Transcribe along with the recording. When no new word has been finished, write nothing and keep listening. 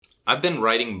I've been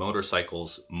riding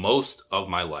motorcycles most of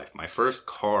my life. My first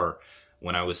car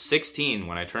when I was 16,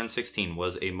 when I turned 16,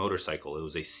 was a motorcycle. It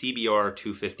was a CBR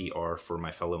 250R for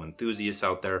my fellow enthusiasts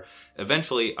out there.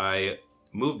 Eventually, I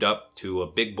moved up to a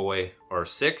big boy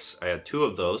R6. I had 2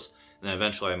 of those. And then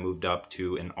eventually I moved up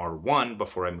to an R1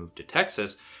 before I moved to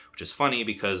Texas, which is funny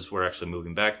because we're actually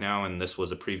moving back now. And this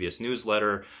was a previous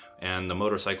newsletter and the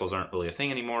motorcycles aren't really a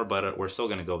thing anymore, but we're still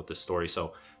going to go with this story.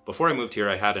 So before I moved here,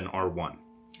 I had an R1,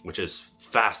 which is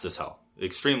fast as hell,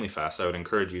 extremely fast. I would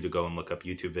encourage you to go and look up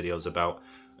YouTube videos about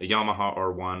a Yamaha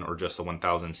R1 or just a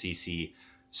 1000cc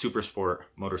super sport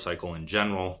motorcycle in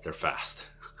general. They're fast.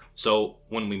 So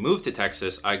when we moved to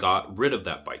Texas, I got rid of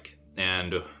that bike.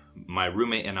 And my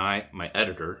roommate and I, my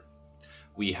editor,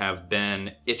 we have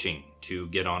been itching to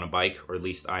get on a bike, or at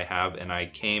least I have. And I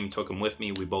took him with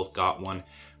me. We both got one.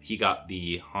 He got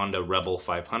the Honda Rebel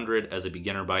 500 as a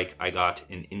beginner bike. I got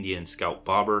an Indian Scout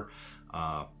Bobber.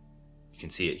 You can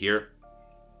see it here.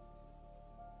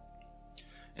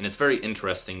 And it's very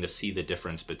interesting to see the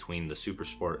difference between the Super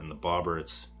Sport and the Bobber.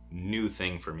 It's a new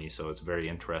thing for me, so it's very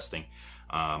interesting.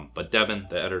 But Devin,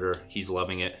 the editor, he's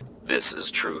loving it. This is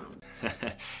true.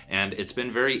 And it's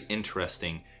been very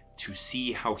interesting to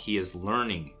see how he is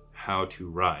learning how to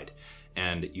ride.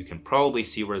 And you can probably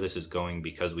see where this is going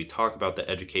because we talk about the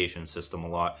education system a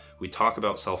lot. We talk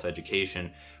about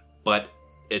self-education, but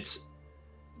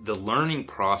the learning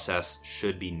process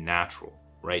should be natural,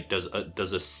 right? Does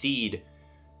a seed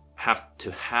have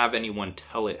to have anyone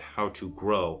tell it how to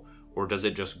grow, or does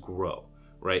it just grow,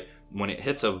 right? When it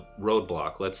hits a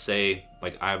roadblock, let's say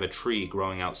like I have a tree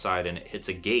growing outside and it hits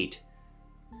a gate,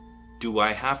 do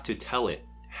I have to tell it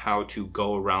how to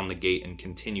go around the gate and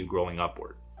continue growing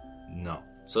upward? No.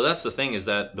 So that's the thing, is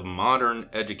that the modern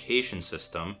education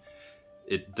system,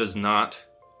 it does not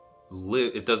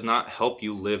help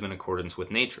you live in accordance with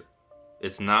nature.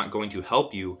 It's not going to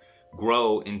help you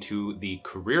grow into the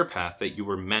career path that you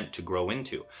were meant to grow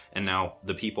into. And now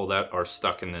the people that are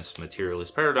stuck in this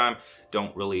materialist paradigm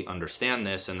don't really understand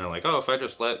this, and they're like, oh, if I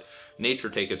just let nature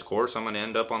take its course, I'm going to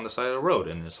end up on the side of the road.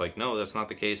 And it's like, no, that's not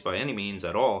the case by any means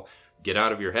at all. Get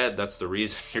out of your head. That's the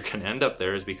reason you're going to end up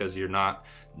there, is because you're not.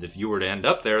 If you were to end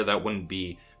up there, that wouldn't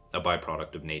be a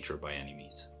byproduct of nature by any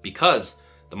means. Because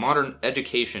the modern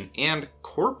education and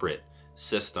corporate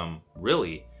system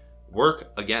really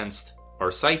work against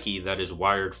our psyche that is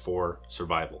wired for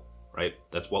survival, right?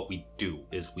 That's what we do,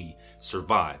 is we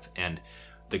survive. And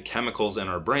the chemicals in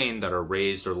our brain that are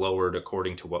raised or lowered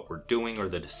according to what we're doing, or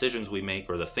the decisions we make,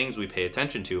 or the things we pay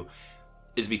attention to,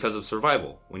 is because of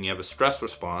survival. When you have a stress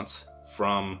response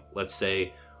from, let's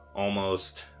say,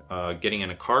 almost getting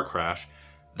in a car crash,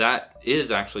 that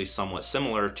is actually somewhat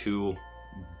similar to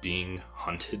being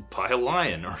hunted by a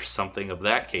lion or something of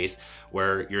that case,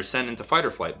 where you're sent into fight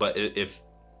or flight. But if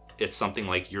it's something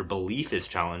like your belief is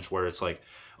challenged, where it's like,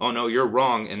 oh no, you're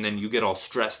wrong, and then you get all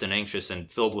stressed and anxious and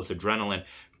filled with adrenaline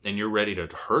and you're ready to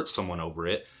hurt someone over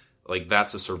it, like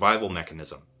that's a survival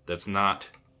mechanism. That's not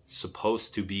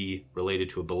supposed to be related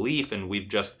to a belief, and we've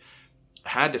just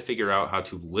had to figure out how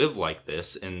to live like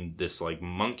this in this like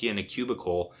monkey in a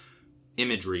cubicle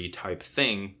imagery type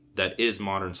thing that is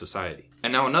modern society.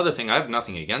 And now another thing, I have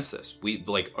nothing against this.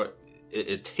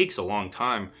 It takes a long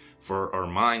time for our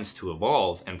minds to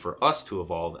evolve and for us to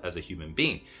evolve as a human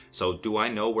being. So do I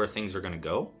know where things are going to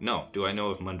go? No. Do I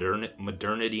know if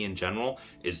modernity in general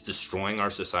is destroying our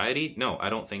society? No,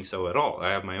 I don't think so at all. I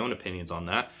have my own opinions on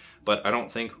that, but I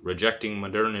don't think rejecting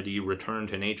modernity, return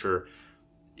to nature,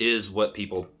 is what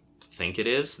people think it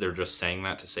is. They're just saying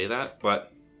that to say that,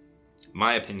 but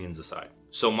my opinions aside.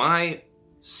 So my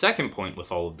second point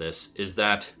with all of this is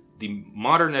that the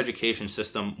modern education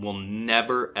system will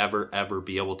never, ever, ever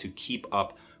be able to keep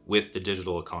up with the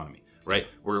digital economy, right?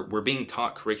 We're being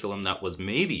taught curriculum that was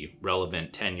maybe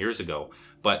relevant 10 years ago,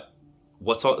 but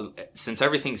since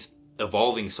everything's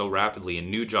evolving so rapidly and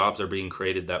new jobs are being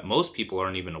created that most people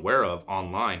aren't even aware of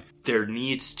online, you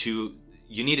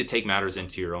need to take matters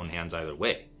into your own hands either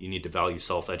way. You need to value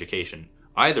self-education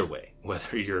either way,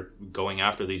 whether you're going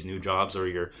after these new jobs or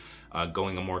you're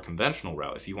going a more conventional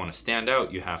route. If you want to stand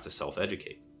out, you have to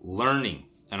self-educate. Learning,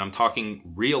 and I'm talking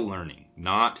real learning,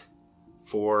 not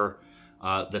for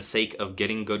the sake of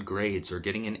getting good grades or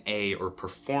getting an A or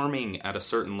performing at a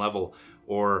certain level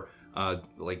or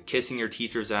like kissing your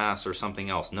teacher's ass or something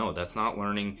else. No, that's not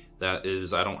learning. That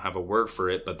is, I don't have a word for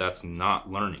it, but that's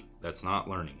not learning. That's not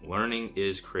learning. Learning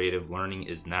is creative. Learning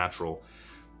is natural.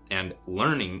 And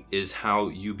learning is how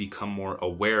you become more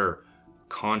aware,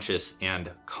 conscious, and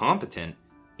competent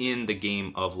in the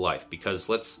game of life. Because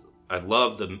I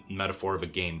love the metaphor of a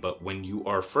game, but when you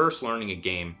are first learning a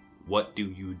game, what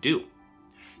do?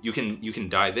 You can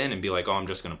dive in and be like, oh, I'm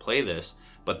just going to play this.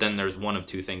 But then there's one of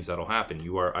two things that'll happen.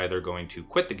 You are either going to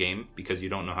quit the game because you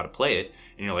don't know how to play it,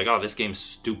 and you're like, oh, this game's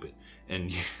stupid.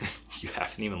 And you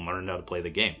haven't even learned how to play the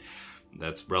game.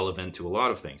 That's relevant to a lot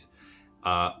of things.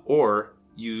 Or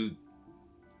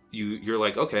you're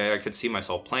like, okay, I could see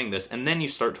myself playing this, and then you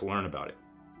start to learn about it,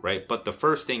 right? But the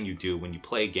first thing you do when you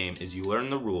play a game is you learn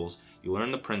the rules, you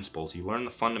learn the principles, you learn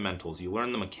the fundamentals, you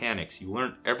learn the mechanics, you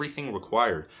learn everything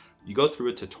required. You go through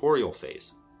a tutorial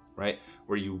phase, right?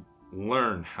 Where you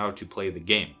learn how to play the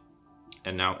game.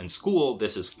 And now in school,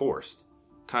 this is forced,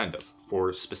 kind of,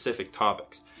 for specific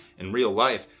topics. In real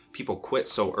life, people quit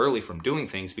so early from doing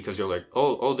things because you're like,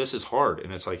 oh, this is hard.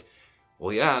 And it's like,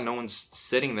 well, yeah, no one's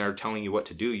sitting there telling you what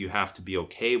to do. You have to be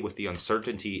okay with the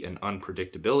uncertainty and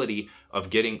unpredictability of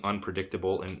getting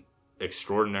unpredictable and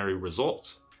extraordinary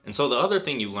results. And so the other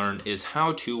thing you learn is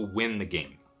how to win the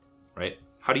game, right?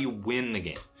 How do you win the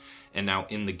game? And now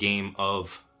in the game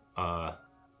of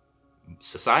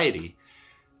society,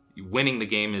 winning the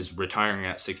game is retiring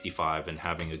at 65 and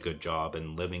having a good job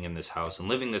and living in this house and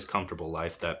living this comfortable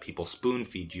life that people spoon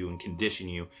feed you and condition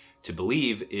you to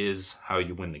believe is how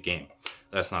you win the game.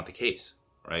 That's not the case,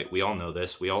 right? We all know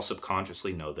this. We all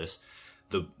subconsciously know this.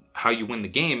 How you win the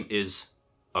game is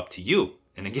up to you.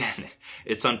 And again,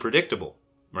 it's unpredictable,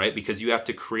 right? Because you have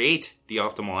to create the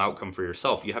optimal outcome for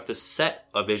yourself. You have to set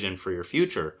a vision for your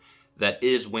future that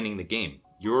is winning the game.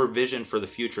 Your vision for the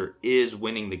future is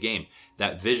winning the game.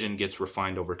 That vision gets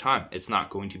refined over time. It's not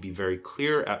going to be very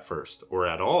clear at first or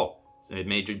at all. It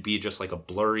may be just like a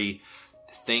blurry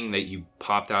thing that you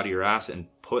popped out of your ass and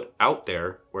put out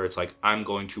there where it's like, I'm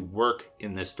going to work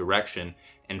in this direction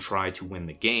and try to win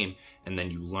the game. And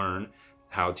then you learn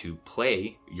how to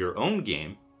play your own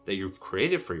game that you've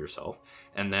created for yourself.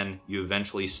 And then you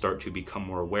eventually start to become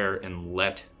more aware and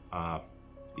let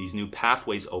these new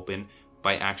pathways open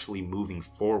by actually moving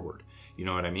forward. You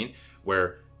know what I mean?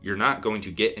 Where you're not going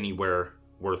to get anywhere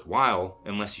worthwhile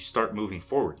unless you start moving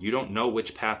forward. You don't know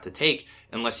which path to take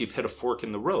unless you've hit a fork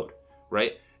in the road,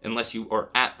 right? Unless you are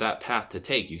at that path to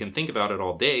take. You can think about it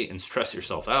all day and stress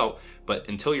yourself out, but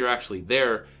until you're actually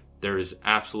there, there is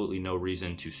absolutely no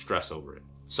reason to stress over it.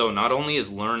 So not only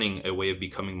is learning a way of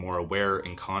becoming more aware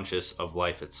and conscious of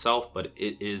life itself, but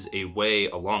it is a way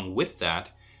along with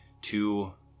that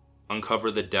to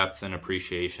uncover the depth and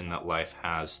appreciation that life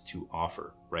has to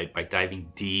offer, right? By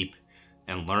diving deep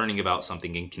and learning about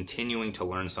something and continuing to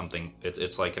learn something.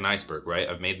 It's like an iceberg, right?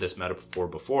 I've made this metaphor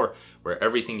before where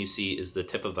everything you see is the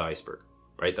tip of the iceberg,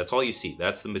 right? That's all you see.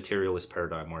 That's the materialist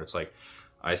paradigm where it's like,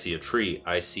 I see a tree,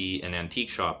 I see an antique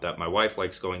shop that my wife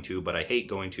likes going to, but I hate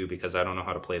going to because I don't know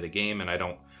how to play the game, and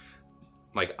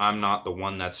I'm not the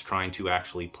one that's trying to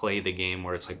actually play the game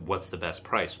where it's like, what's the best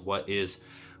price? What is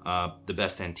the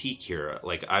best antique here?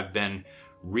 Like, I've been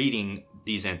reading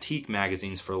these antique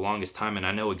magazines for the longest time and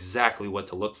I know exactly what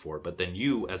to look for, but then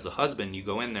you as the husband, you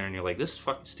go in there and you're like, this is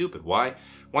fucking stupid. Why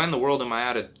in the world am I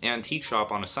at an antique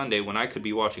shop on a Sunday when I could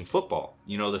be watching football?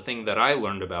 You know, the thing that I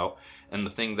learned about and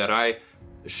the thing that I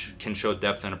can show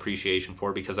depth and appreciation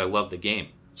for because I love the game.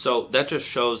 So that just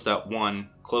shows that, one,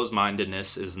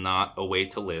 closed-mindedness is not a way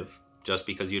to live. Just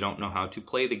because you don't know how to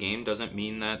play the game doesn't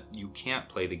mean that you can't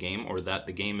play the game or that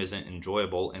the game isn't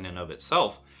enjoyable in and of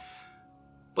itself.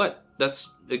 But that's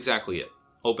exactly it.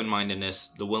 Open-mindedness,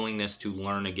 the willingness to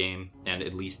learn a game and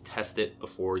at least test it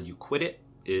before you quit it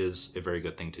is a very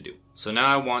good thing to do. So now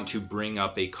I want to bring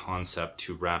up a concept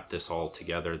to wrap this all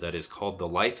together that is called the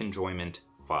Life Enjoyment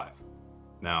 5.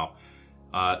 Now,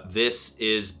 this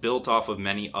is built off of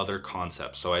many other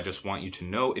concepts, so I just want you to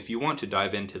know, if you want to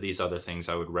dive into these other things,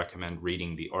 I would recommend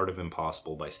reading The Art of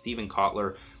Impossible by Steven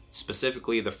Kotler,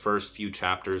 specifically the first few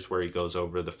chapters where he goes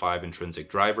over the 5 intrinsic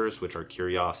drivers, which are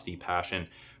curiosity, passion,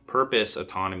 purpose,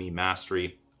 autonomy,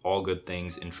 mastery, all good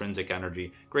things, intrinsic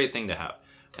energy, great thing to have.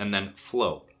 And then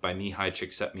Flow by Mihai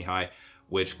Csikszentmihalyi,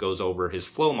 which goes over his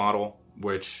flow model,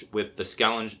 which with the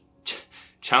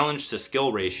challenge to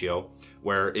skill ratio,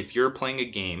 where if you're playing a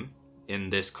game in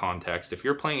this context, if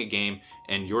you're playing a game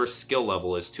and your skill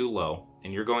level is too low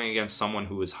and you're going against someone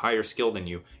who is higher skill than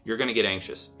you, you're going to get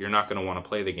anxious. You're not going to want to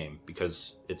play the game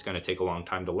because it's going to take a long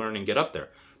time to learn and get up there.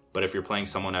 But if you're playing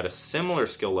someone at a similar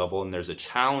skill level and there's a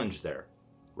challenge there,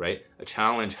 right? A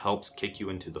challenge helps kick you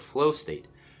into the flow state.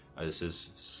 This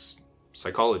is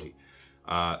psychology.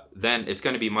 Then it's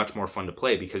going to be much more fun to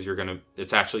play because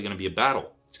it's actually going to be a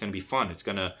battle. It's going to be fun. It's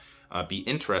going to be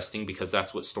interesting because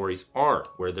that's what stories are,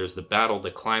 where there's the battle,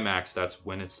 the climax. That's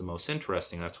when it's the most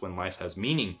interesting. That's when life has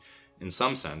meaning in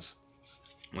some sense.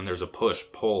 When there's a push,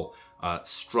 pull,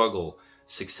 struggle,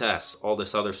 success, all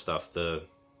this other stuff,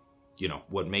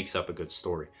 what makes up a good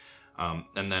story.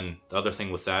 And then the other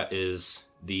thing with that is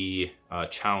the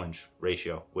challenge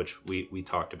ratio, which we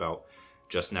talked about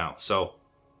just now. So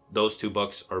those two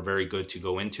books are very good to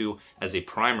go into as a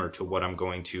primer to what I'm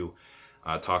going to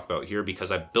talk about here,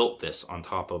 because I built this on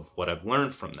top of what I've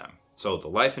learned from them. So the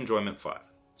Life Enjoyment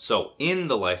 5. So in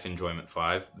the Life Enjoyment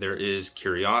 5, there is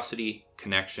curiosity,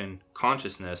 connection,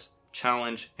 consciousness,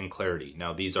 challenge, and clarity.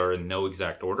 Now, these are in no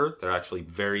exact order. They're actually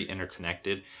very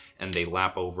interconnected, and they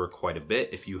lap over quite a bit.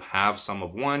 If you have some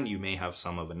of one, you may have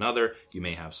some of another. You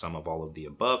may have some of all of the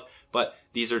above. But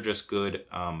these are just good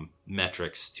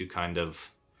metrics to kind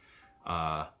of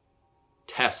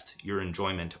test your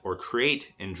enjoyment or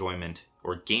create enjoyment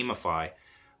or gamify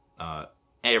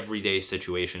everyday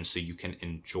situations so you can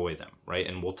enjoy them, right?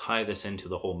 And we'll tie this into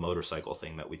the whole motorcycle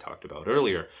thing that we talked about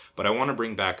earlier. But I want to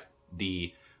bring back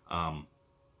the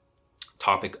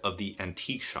topic of the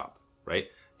antique shop, right?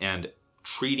 And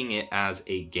treating it as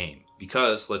a game.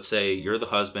 Because let's say you're the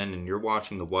husband and you're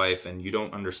watching the wife and you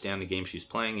don't understand the game she's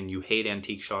playing and you hate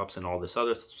antique shops and all this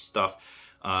other stuff.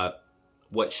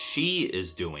 What she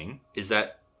is doing is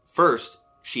that first,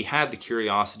 she had the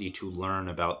curiosity to learn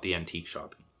about the antique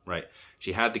shopping, right?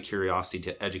 She had the curiosity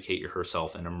to educate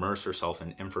herself and immerse herself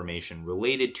in information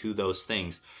related to those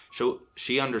things. So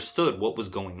she understood what was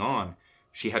going on.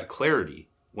 She had clarity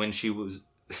when she was,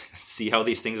 see how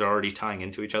these things are already tying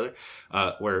into each other?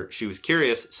 Where she was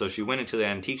curious, so she went into the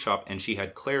antique shop and she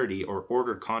had clarity or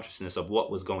ordered consciousness of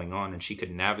what was going on, and she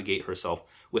could navigate herself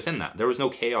within that. There was no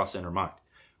chaos in her mind,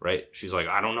 right? She's like,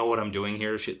 I don't know what I'm doing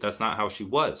here. That's not how she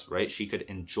was, right? She could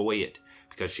enjoy it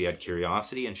because she had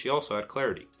curiosity and she also had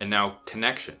clarity. And now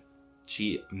connection.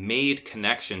 She made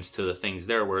connections to the things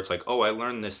there where it's like, oh, I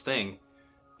learned this thing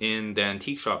in the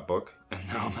antique shop book, and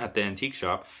now I'm at the antique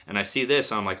shop and I see this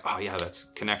and I'm like, oh yeah, that's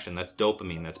connection, that's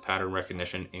dopamine, that's pattern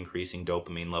recognition, increasing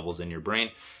dopamine levels in your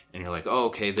brain. And you're like, oh,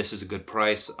 okay, this is a good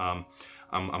price.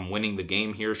 I'm winning the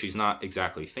game here. She's not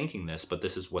exactly thinking this, but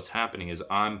this is what's happening is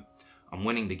I'm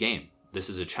winning the game. This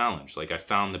is a challenge. Like, I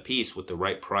found the piece with the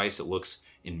right price. It looks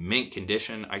in mint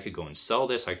condition. I could go and sell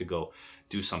this. I could go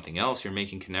do something else. You're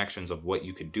making connections of what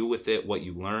you could do with it, what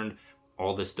you learned.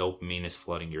 All this dopamine is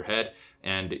flooding your head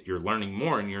and you're learning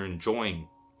more and you're enjoying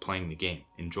playing the game.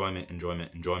 Enjoyment,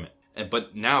 enjoyment, enjoyment.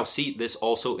 But now, see, this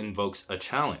also invokes a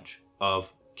challenge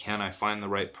of, can I find the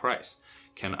right price?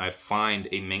 Can I find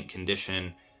a mint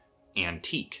condition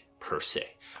antique per se,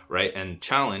 right? And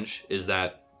challenge is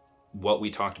that what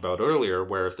we talked about earlier,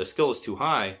 where if the skill is too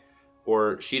high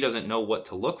or she doesn't know what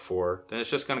to look for, then it's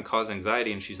just going to cause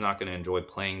anxiety and she's not going to enjoy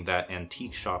playing that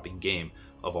antique shopping game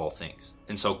of all things.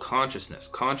 And so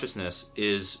consciousness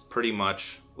is pretty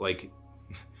much like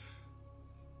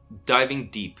diving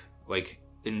deep, like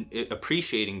in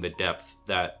appreciating the depth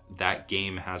that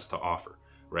game has to offer,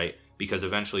 right? Because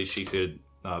eventually she could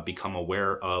become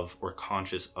aware of or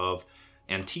conscious of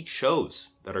antique shows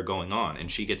that are going on, and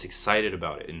she gets excited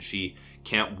about it and she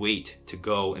can't wait to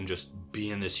go and just be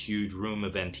in this huge room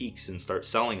of antiques and start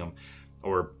selling them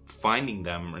or finding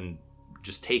them and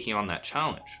just taking on that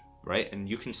challenge, right? And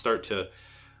you can start to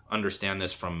understand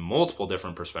this from multiple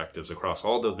different perspectives across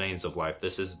all domains of life.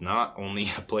 This is not only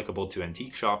applicable to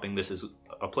antique shopping, this is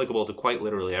applicable to quite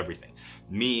literally everything.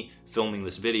 Me filming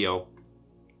this video,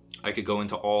 I could go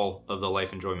into all of the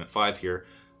Life Enjoyment 5 here,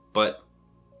 but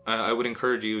I would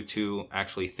encourage you to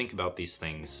actually think about these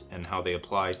things and how they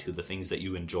apply to the things that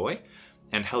you enjoy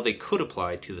and how they could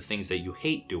apply to the things that you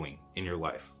hate doing in your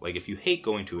life. Like, if you hate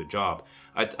going to a job,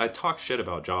 I talk shit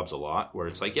about jobs a lot, where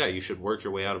it's like, yeah, you should work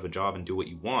your way out of a job and do what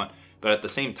you want, but at the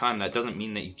same time, that doesn't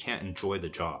mean that you can't enjoy the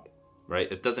job,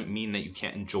 right? It doesn't mean that you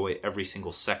can't enjoy every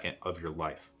single second of your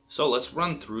life. So let's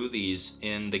run through these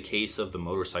in the case of the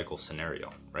motorcycle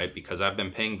scenario, right? Because I've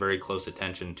been paying very close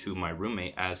attention to my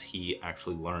roommate as he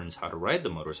actually learns how to ride the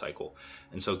motorcycle.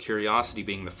 And so curiosity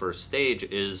being the first stage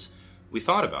is, we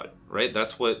thought about it, right?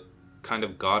 That's what kind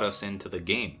of got us into the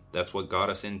game. That's what got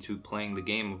us into playing the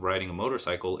game of riding a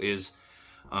motorcycle is,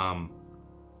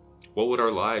 what would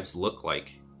our lives look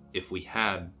like if we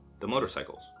had the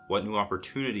motorcycles? What new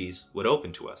opportunities would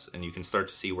open to us? And you can start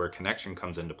to see where connection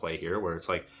comes into play here, where it's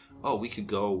like, oh, we could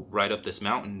go ride up this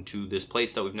mountain to this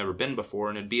place that we've never been before,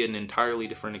 and it'd be an entirely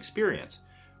different experience,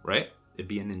 right? It'd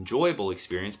be an enjoyable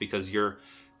experience because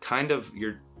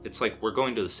it's like we're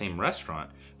going to the same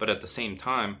restaurant, but at the same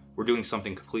time, we're doing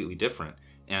something completely different,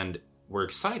 and we're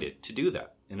excited to do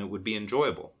that, and it would be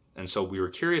enjoyable. And so we were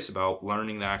curious about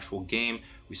learning the actual game.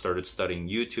 We started studying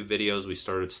YouTube videos.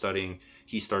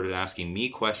 He started asking me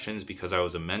questions because I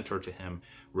was a mentor to him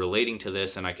relating to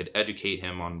this, and I could educate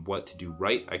him on what to do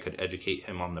right. I could educate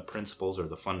him on the principles or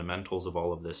the fundamentals of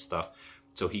all of this stuff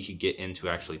so he could get into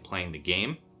actually playing the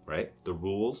game. right? The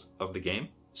rules of the game.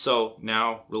 So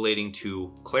now relating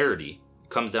to clarity, it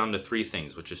comes down to three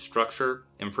things, which is structure,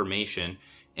 information,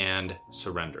 and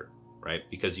surrender, right?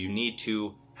 Because you need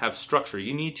to have structure.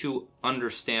 You need to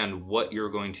understand what you're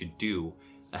going to do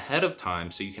ahead of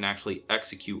time so you can actually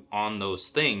execute on those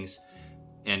things,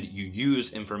 and you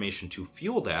use information to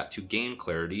fuel that to gain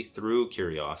clarity through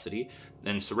curiosity.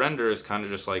 And surrender is kind of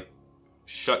just like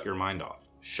shut your mind off.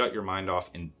 Shut your mind off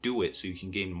and do it so you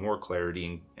can gain more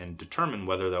clarity and determine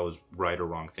whether that was right or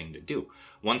wrong thing to do.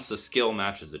 Once the skill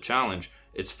matches the challenge,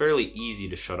 it's fairly easy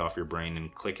to shut off your brain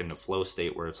and click into flow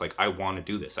state where it's like, I want to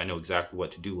do this. I know exactly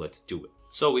what to do. Let's do it.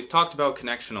 So we've talked about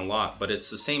connection a lot, but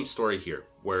it's the same story here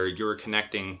where you're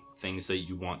connecting things that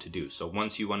you want to do. So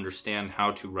once you understand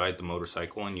how to ride the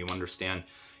motorcycle and you understand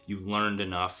you've learned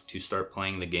enough to start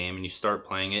playing the game and you start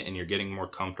playing it and you're getting more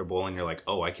comfortable and you're like,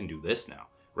 oh, I can do this now.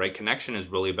 Right? Connection is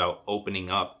really about opening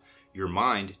up your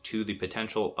mind to the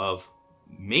potential of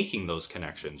making those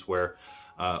connections where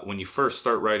when you first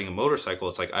start riding a motorcycle,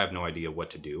 it's like, I have no idea what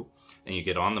to do. And you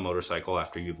get on the motorcycle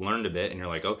after you've learned a bit and you're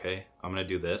like, okay, I'm going to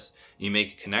do this. And you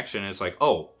make a connection and it's like,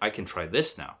 oh, I can try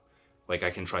this now. Like I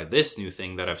can try this new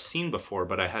thing that I've seen before,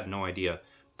 but I had no idea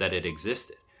that it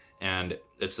existed. And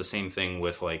it's the same thing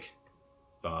with like,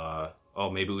 oh,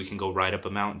 maybe we can go ride up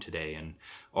a mountain today and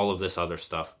all of this other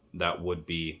stuff that would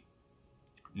be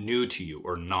new to you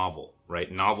or novel,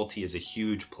 right? Novelty is a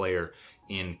huge player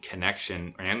in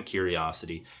connection and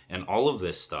curiosity, and all of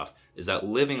this stuff is that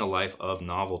living a life of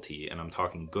novelty, and I'm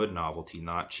talking good novelty,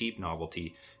 not cheap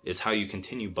novelty, is how you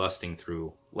continue busting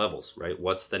through levels, right?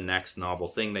 What's the next novel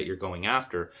thing that you're going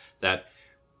after that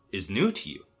is new to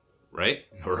you, right?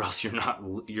 Or else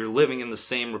you're living in the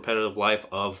same repetitive life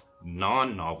of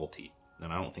non-novelty,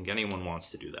 and I don't think anyone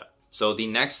wants to do that. So the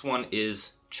next one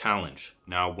is challenge.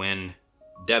 Now, when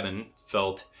Devin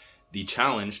felt the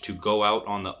challenge to go out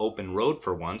on the open road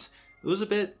for once,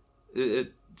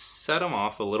 it set him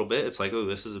off a little bit. It's like, oh,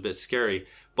 this is a bit scary,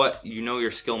 but you know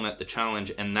your skill met the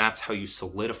challenge, and that's how you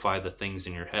solidify the things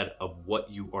in your head of what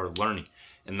you are learning.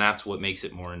 And that's what makes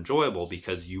it more enjoyable,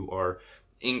 because you are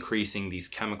increasing these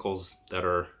chemicals that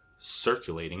are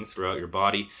circulating throughout your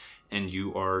body, and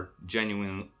you are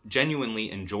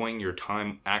genuinely enjoying your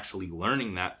time actually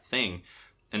learning that thing,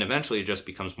 and eventually it just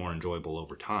becomes more enjoyable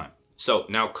over time. So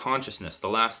now consciousness, the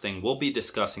last thing, we'll be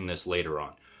discussing this later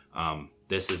on.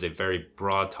 This is a very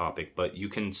broad topic, but you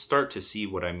can start to see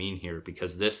what I mean here,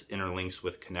 because this interlinks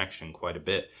with connection quite a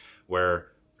bit, where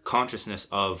consciousness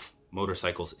of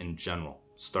motorcycles in general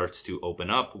starts to open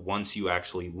up once you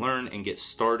actually learn and get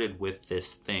started with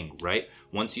this thing, right?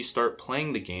 Once you start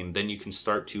playing the game, then you can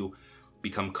start to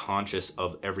become conscious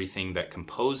of everything that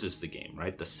composes the game,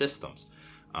 right? The systems.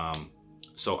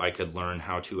 So I could learn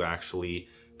how to actually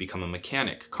become a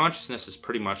mechanic. Consciousness is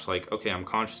pretty much like, okay, I'm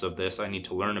conscious of this. I need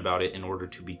to learn about it in order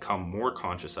to become more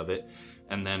conscious of it.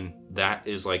 And then that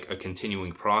is like a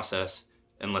continuing process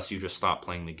unless you just stop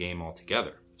playing the game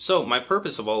altogether. So my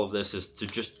purpose of all of this is to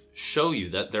just show you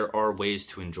that there are ways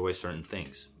to enjoy certain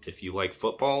things. If you like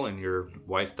football and your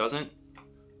wife doesn't,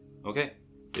 okay.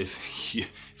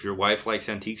 If your wife likes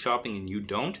antique shopping and you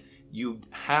don't, you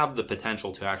have the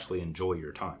potential to actually enjoy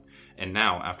your time. And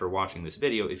now, after watching this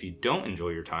video, if you don't enjoy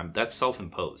your time, that's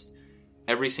self-imposed.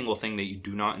 Every single thing that you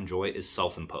do not enjoy is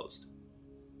self-imposed.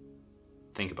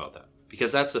 Think about that.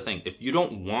 Because that's the thing. If you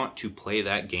don't want to play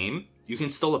that game, you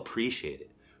can still appreciate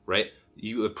it, right?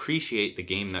 You appreciate the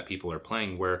game that people are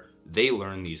playing where they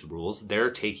learn these rules,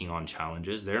 they're taking on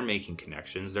challenges, they're making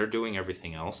connections, they're doing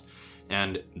everything else,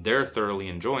 and they're thoroughly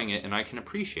enjoying it, and I can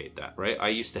appreciate that, right? I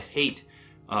used to hate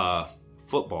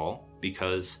football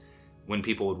because when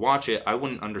people would watch it, I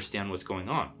wouldn't understand what's going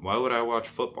on. Why would I watch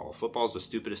football? Football is the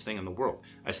stupidest thing in the world.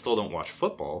 I still don't watch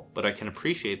football, but I can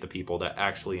appreciate the people that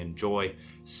actually enjoy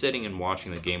sitting and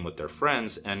watching the game with their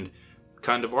friends and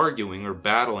kind of arguing or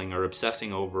battling or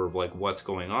obsessing over like what's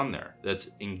going on there. That's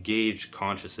engaged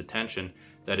conscious attention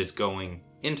that is going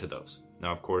into those.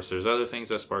 Now, of course, there's other things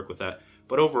that spark with that,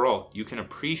 but overall, you can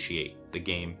appreciate the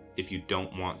game if you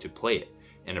don't want to play it.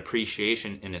 And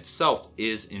appreciation in itself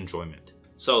is enjoyment.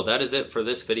 So that is it for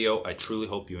this video. I truly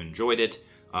hope you enjoyed it.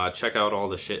 Check out all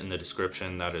the shit in the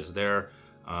description that is there.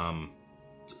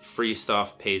 Free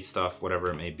stuff, paid stuff, whatever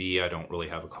it may be. I don't really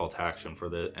have a call to action for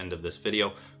the end of this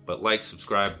video. But like,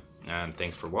 subscribe, and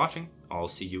thanks for watching. I'll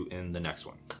see you in the next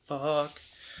one. Fuck.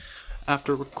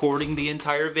 After recording the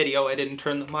entire video, I didn't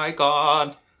turn the mic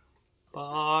on.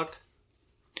 Fuck.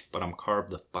 But I'm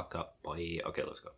carved the fuck up, boy. Okay, let's go.